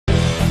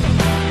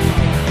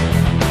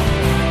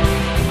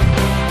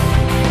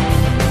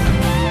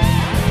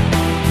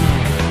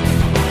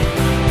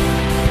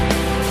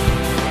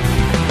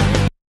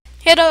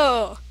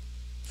Hello!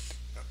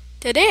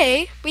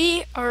 Today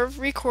we are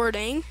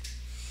recording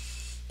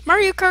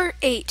Mario Kart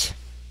 8.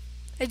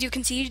 As you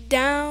can see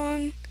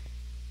down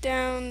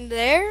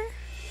there.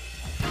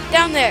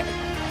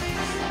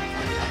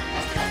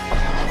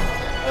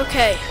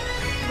 Okay,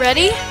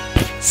 ready,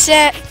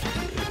 set,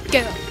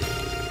 go.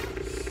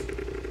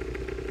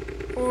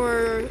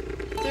 Or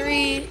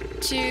 3,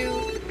 2,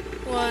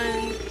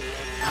 1.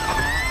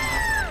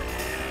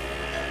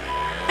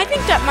 I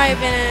think that might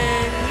have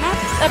been not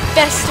the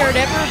best start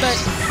ever, but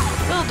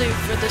will do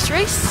for this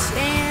race.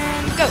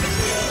 And go.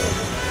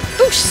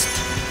 Boost.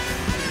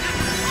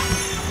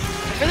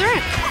 For the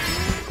rank.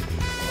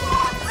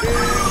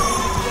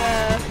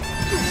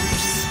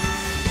 Oops.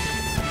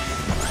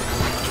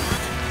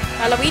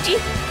 Waluigi,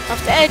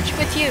 off the edge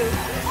with you.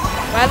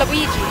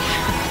 Waluigi.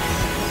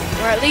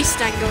 Or at least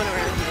I'm going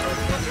around.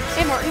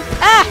 Hey, Morton.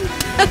 Ah!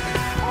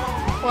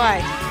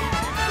 Why?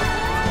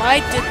 Why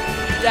did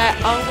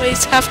that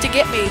always have to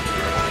get me?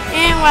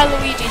 And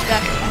Waluigi's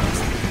back in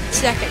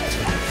second.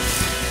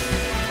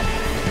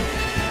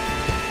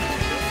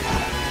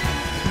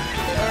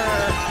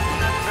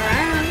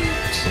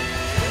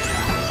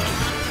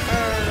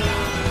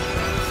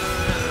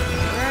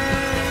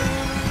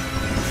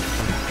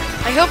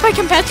 I hope I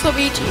can catch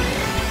Luigi.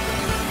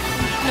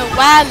 No,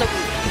 Waluigi.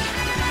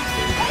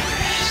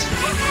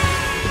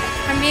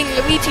 I'm being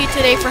Luigi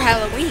today for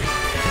Halloween.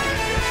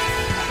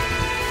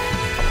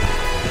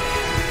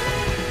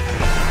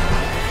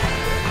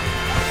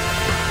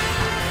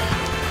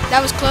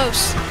 That was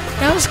close.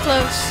 That was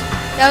close.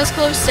 That was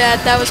close,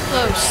 Dad. That was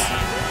close.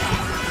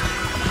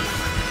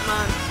 Come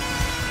on.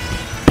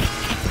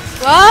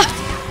 Whoa!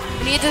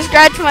 I need to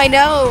scratch my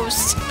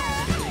nose.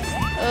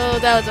 Oh,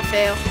 that was a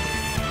fail.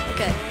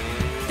 Okay.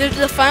 This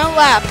is the final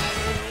lap.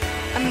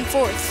 I'm in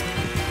 4th.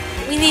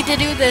 We need to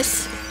do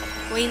this.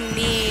 We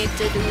need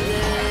to do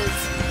this.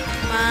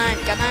 Come on,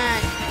 come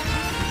on.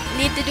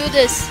 We need to do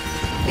this.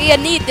 We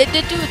need to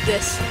do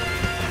this.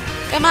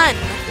 Come on.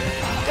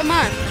 Come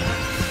on.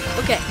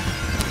 Okay.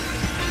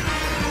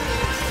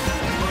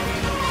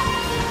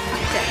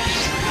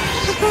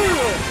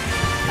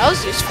 That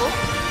was useful.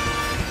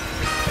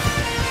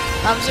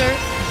 Bowser.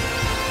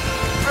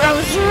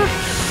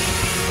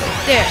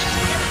 There.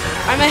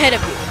 I'm ahead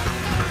of you.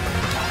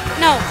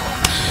 No.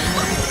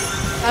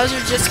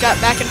 Bowser just got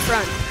back in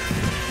front.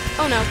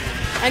 Oh no.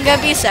 I'm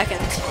gonna be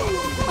second.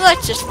 Well,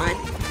 that's just fine.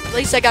 At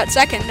least I got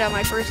second on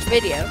my first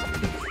video.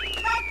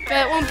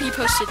 But it won't be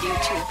posted to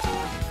YouTube.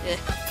 Yeah.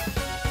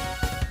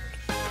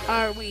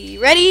 Are we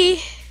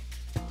ready?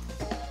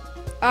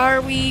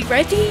 Are we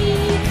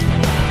ready?